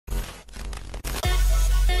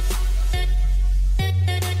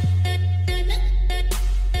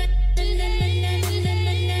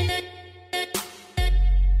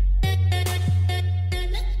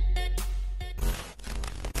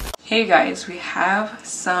Hey guys, we have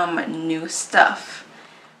some new stuff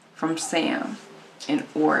from Sam and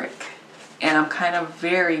Auric, and I'm kind of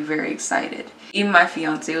very excited. Even my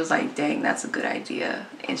fiance was like, dang, that's a good idea.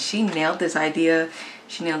 And she nailed this idea.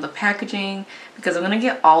 She nailed the packaging, because I'm gonna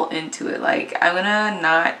get all into it. Like, I'm gonna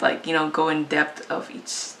not like, you know, go in depth of each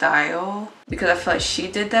style, because I feel like she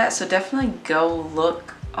did that. So definitely go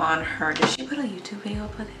look on her. Did she put a YouTube video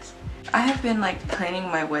up for this? I have been like planning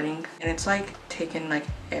my wedding, and it's like taken like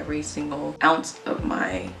every single ounce of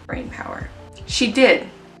my brain power. She did,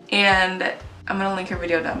 and I'm gonna link her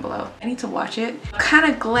video down below. I need to watch it. I'm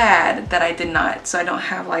kind of glad that I did not, so I don't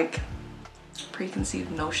have like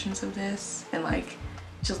preconceived notions of this and like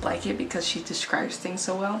just like it, because she describes things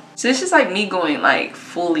so well. So this is like me going like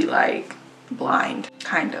fully like blind,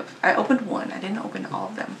 kind of. I opened one. I didn't open all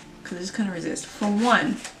of them because I just couldn't resist. For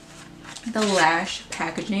one, the lash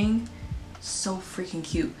packaging, so freaking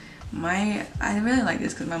cute. I really like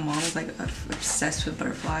this because my mom is like obsessed with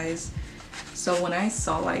butterflies. So when I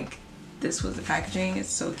saw like this was the packaging, it's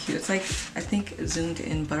so cute. It's like, I think zoomed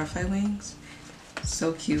in butterfly wings.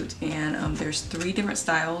 So cute. And there's 3 different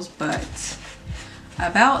styles, but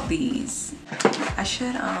about these, I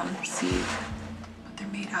should see what they're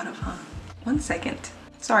made out of, huh? 1 second.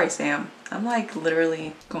 Sorry, Sam. I'm like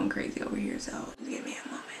literally going crazy over here, so give me a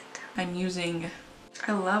moment. I'm using,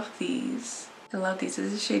 I love these. I love these.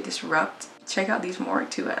 This is shade Disrupt. Check out these more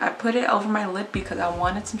too. I put it over my lid because I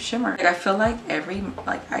wanted some shimmer. Like, I feel like every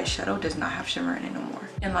like eyeshadow does not have shimmer in it no more.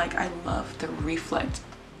 And like, I love the reflect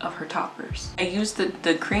of her toppers. I use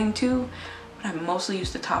the cream too, but I mostly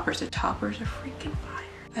use the toppers. The toppers are freaking fire.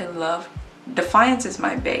 I love Defiance is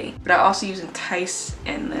my bae, but I also use Entice,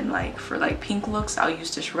 and then like for like pink looks, I'll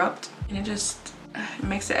use Disrupt, and it just it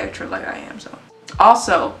makes it extra like I am. So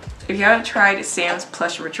also, if you haven't tried Sam's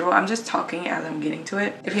Plush Ritual, I'm just talking as I'm getting to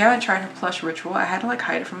it. If you haven't tried her Plush Ritual, I had to like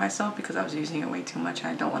hide it from myself because I was using it way too much and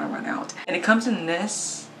I don't want to run out. And it comes in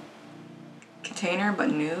this container, but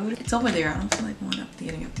nude. It's over there. I don't feel like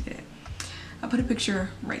getting up to get it. I'll put a picture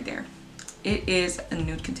right there. It is a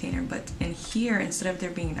nude container, but in here, instead of there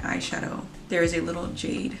being an eyeshadow, there is a little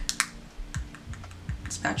jade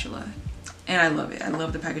spatula. And I love it. I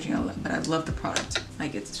love the packaging, but I love the product.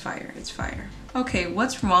 Like, it's fire. It's fire. Okay,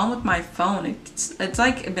 what's wrong with my phone? It's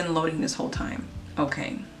like it's been loading this whole time.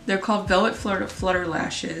 Okay, they're called Velvet Flutter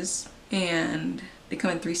Lashes, and they come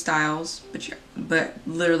in 3 styles, but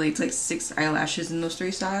literally it's like 6 eyelashes in those 3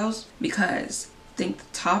 styles, because I think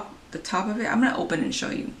the top of it, I'm gonna open it and show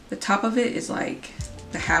you. The top of it is like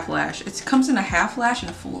the half lash. It comes in a half lash and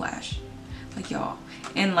a full lash, like y'all.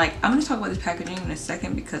 And like, I'm gonna talk about this packaging in a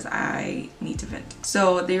second because I need to vent.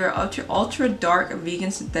 So they are ultra dark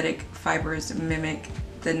vegan synthetic fibers, mimic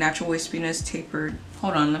the natural wispiness tapered.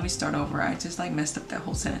 Hold on, let me start over. I just like messed up that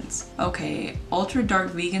whole sentence. Okay, ultra dark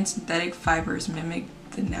vegan synthetic fibers mimic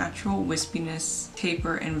the natural wispiness,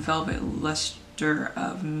 taper, and velvet luster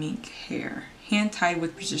of mink hair. Hand tied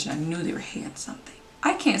with precision. I knew they were hand something.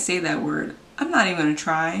 I can't say that word. I'm not even gonna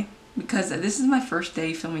try, because this is my first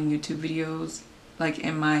day filming YouTube videos, like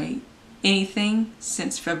in my anything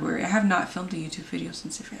since February. I have not filmed a YouTube video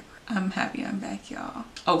since February. I'm happy I'm back, y'all.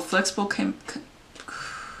 Oh,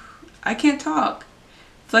 I can't talk.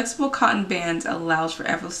 Flexible cotton bands allows for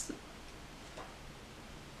effortless.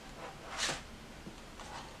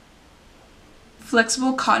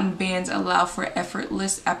 Flexible cotton bands allow for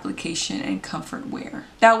effortless application and comfort wear.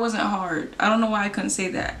 That wasn't hard. I don't know why I couldn't say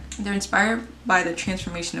that. They're inspired by the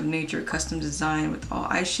transformation of nature, custom design with all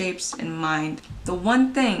eye shapes in mind. The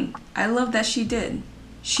one thing I love that she did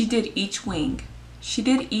each wing. She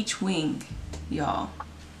did each wing, y'all.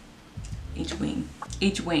 Each wing.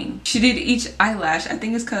 She did each eyelash. I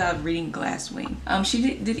think it's because I was reading Glass Wing.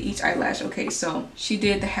 She did each eyelash. Okay, so she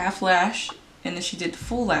did the half lash, and then she did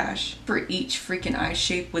full lash for each freaking eye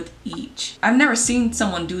shape with each. I've never seen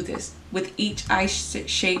someone do this with each eye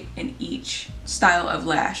shape and each style of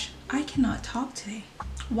lash. I cannot talk today.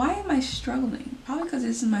 Why am I struggling? Probably because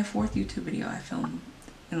this is my 4th YouTube video I filmed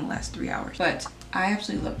in the last 3 hours. But I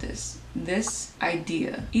absolutely love this. This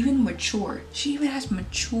idea, even mature. She even has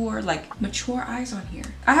mature eyes on here.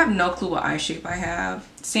 I have no clue what eye shape I have.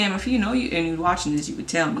 Sam, if you know and you're watching this, you would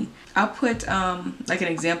tell me. I'll put like an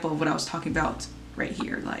example of what I was talking about right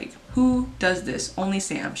here. Like, who does this? Only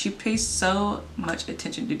Sam. She pays so much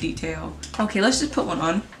attention to detail. Okay, let's just put one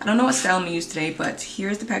on. I don't know what style I'm gonna use today, but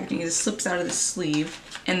here's the packaging. It slips out of the sleeve.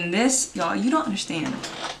 And this, y'all, you don't understand.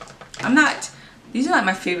 These are like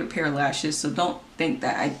my favorite pair of lashes, so don't think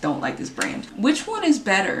that I don't like this brand. Which one is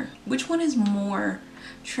better? Which one is more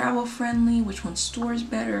travel friendly, which one stores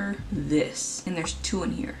better, this. And there's 2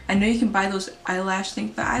 in here. I know you can buy those eyelash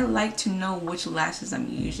things, but I like to know which lashes I'm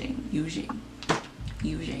using.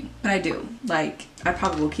 But I do. Like, I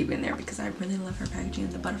probably will keep it in there because I really love her packaging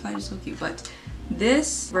and the butterfly is so cute. But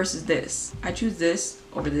this versus this, I choose this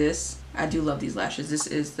over this. I do love these lashes. This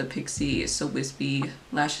is the Pixie So Wispy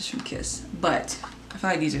lashes from Kiss. But I feel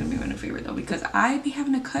like these are gonna be my new favorite though, because I be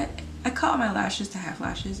having to cut all my lashes to half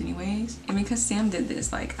lashes anyways. And because Sam did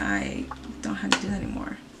this, like, I don't have to do that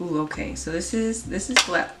anymore. Ooh, okay, so this is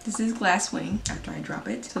Glass Wing after I drop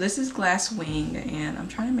it. So this is Glass Wing, and I'm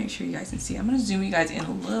trying to make sure you guys can see. I'm gonna zoom you guys in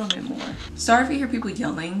a little bit more. Sorry if you hear people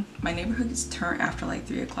yelling. My neighborhood gets turned after like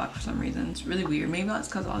 3 o'clock for some reason. It's really weird. Maybe it's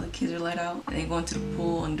because all the kids are let out and they going to the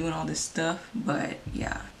pool and doing all this stuff, but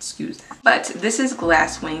yeah, excuse that. But this is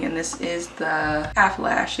Glass Wing, and this is the half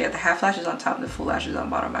lash. Yeah, the half lash is on top and the full lash is on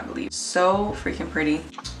bottom, I believe. So freaking pretty.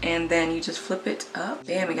 And then you just flip it up.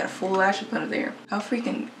 Damn, we got a full lash up under there. How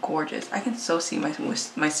freaking gorgeous. I can so see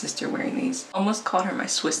my sister wearing these. Almost called her my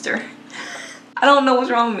Swister. I don't know what's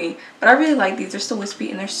wrong with me, but I really like these. They're so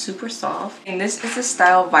wispy and they're super soft. And this is the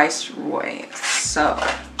style Viceroy. So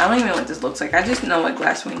I don't even know what this looks like. I just know what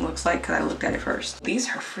Glass Wing looks like because I looked at it first. These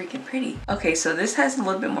are freaking pretty. Okay, so this has a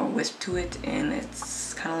little bit more wisp to it, and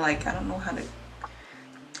it's kind of like, I don't know how to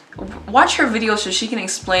watch her video so she can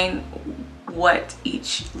explain what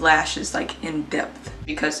each lash is like in depth,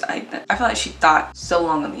 because I feel like she thought so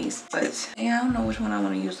long on these. But yeah, I don't know which one I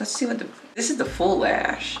want to use. Let's see what this is the full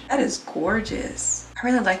lash. That is gorgeous. I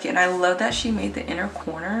really like it, and I love that she made the inner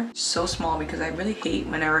corner so small, because I really hate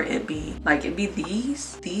whenever it'd be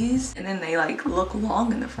these and then they like look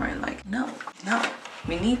long in the front. Like, no,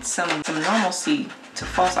 we need some normalcy to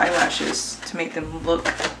false eyelashes to make them look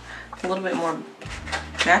a little bit more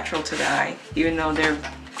natural to the eye, even though they're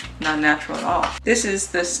not natural at all. This is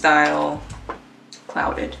the style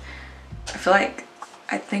Clouded.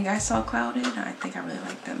 I think I saw Clouded, and I think I really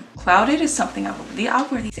like them. Clouded is something I'll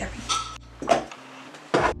wear these every day.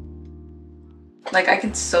 Like, I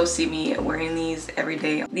can so see me wearing these every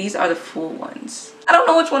day. These are the full ones. I don't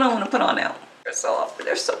know which one I want to put on now. They're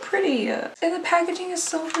so pretty. And the packaging is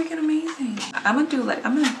so freaking amazing. I'm gonna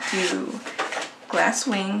do Glass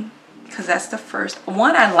Wing, because that's the first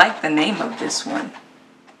one. I like the name of this one.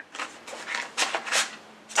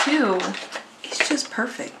 2, it's just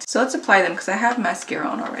perfect. So let's apply them, because I have mascara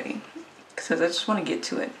on already, because I just want to get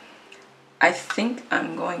to it. I think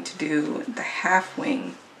I'm going to do the half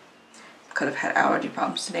wing because I've had allergy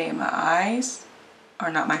problems today and my eyes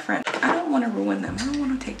are not my friend. I don't want to ruin them. I don't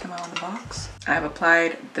want to take them out of the box. I've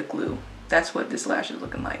applied the glue. That's what this lash is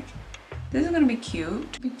looking like. This is gonna be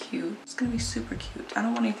cute. It's gonna be super cute. I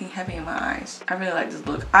don't want anything heavy in my eyes. I really like this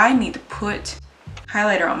look. I need to put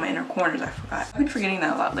highlighter on my inner corners. I forgot. I've been forgetting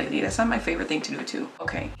that a lot lately. That's not my favorite thing to do too.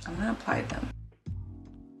 Okay, I'm gonna apply them.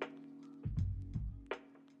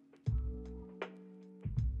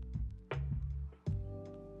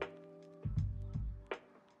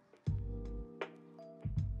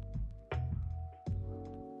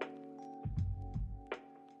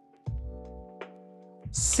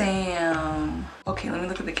 Sam. Okay, let me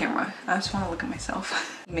look at the camera. I just want to look at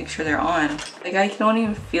myself. Make sure they're on. Like, I don't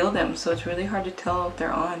even feel them, so it's really hard to tell if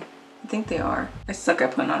they're on. I think they are. I suck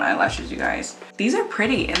at putting on eyelashes, you guys. These are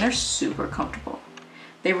pretty and they're super comfortable.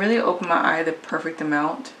 They really open my eye the perfect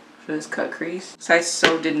amount for this cut crease. So I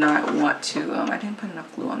so did not want to, I didn't put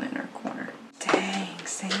enough glue on the inner corner. Dang,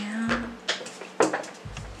 Sam.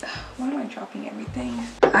 Why am I dropping everything?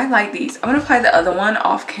 I like these. I'm gonna apply the other one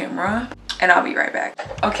off camera and I'll be right back.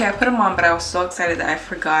 Okay, I put them on, but I was so excited that I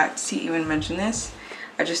forgot to even mention this.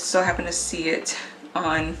 I just so happened to see it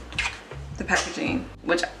on the packaging,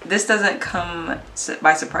 which this doesn't come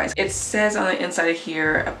by surprise. It says on the inside of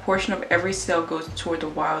here, a portion of every sale goes toward the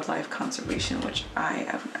wildlife conservation, which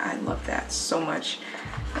I love that so much.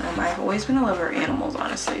 I've always been a lover of animals,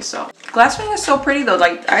 honestly. So Glass Wing is so pretty though.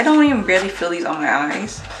 Like, I don't even barely feel these on my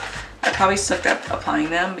eyes. I probably sucked at applying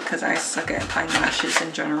them because I suck at applying lashes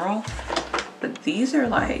in general. But these are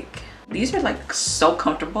like so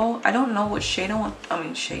comfortable. I don't know what shade I want. I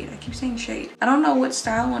mean shade. I keep saying shade. I don't know what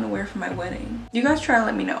style I want to wear for my wedding. You guys try to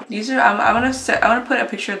let me know. These are I'm gonna put a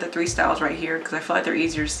picture of the 3 styles right here because I feel like they're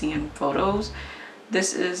easier to see in photos.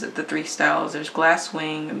 This is the 3 styles. There's Glass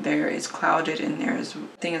Wing, there is Clouded, and there's, I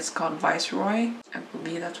think it's called Viceroy. I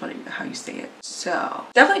believe that's how you say it. So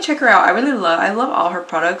definitely check her out. I love all her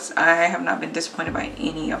products. I have not been disappointed by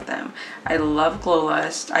any of them. I love Glow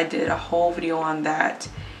Lust. I did a whole video on that,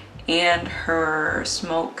 and her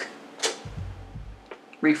Smoke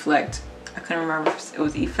Reflect. I couldn't remember if it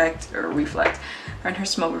was Effect or Reflect. And her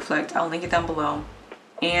Smoke Reflect. I'll link it down below.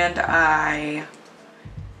 And I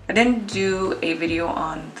I didn't do a video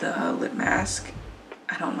on the lip mask.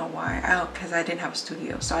 I don't know why. Oh, because I didn't have a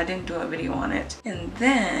studio, so I didn't do a video on it. And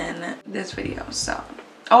then this video, so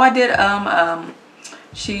oh, I did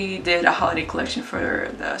she did a holiday collection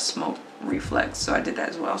for the smoke reflex, so I did that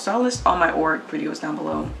as well. So I'll list all my Auric videos down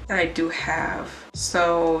below that I do have.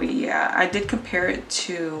 So yeah, I did compare it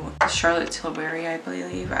to Charlotte Tilbury, I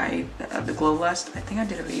believe. The Glow Lust, I think I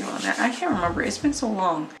did a video on that. I can't remember, it's been so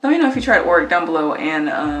long. Let me know if you tried Auric down below,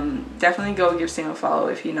 and definitely go give Sam a follow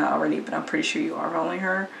if you're not already, but I'm pretty sure you are following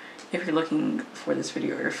her if you're looking for this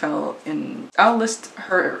video or fell. And I'll list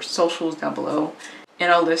her socials down below,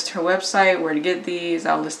 and I'll list her website, where to get these.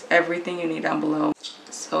 I'll list everything you need down below.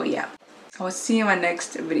 So yeah, I will see you in my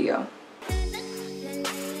next video.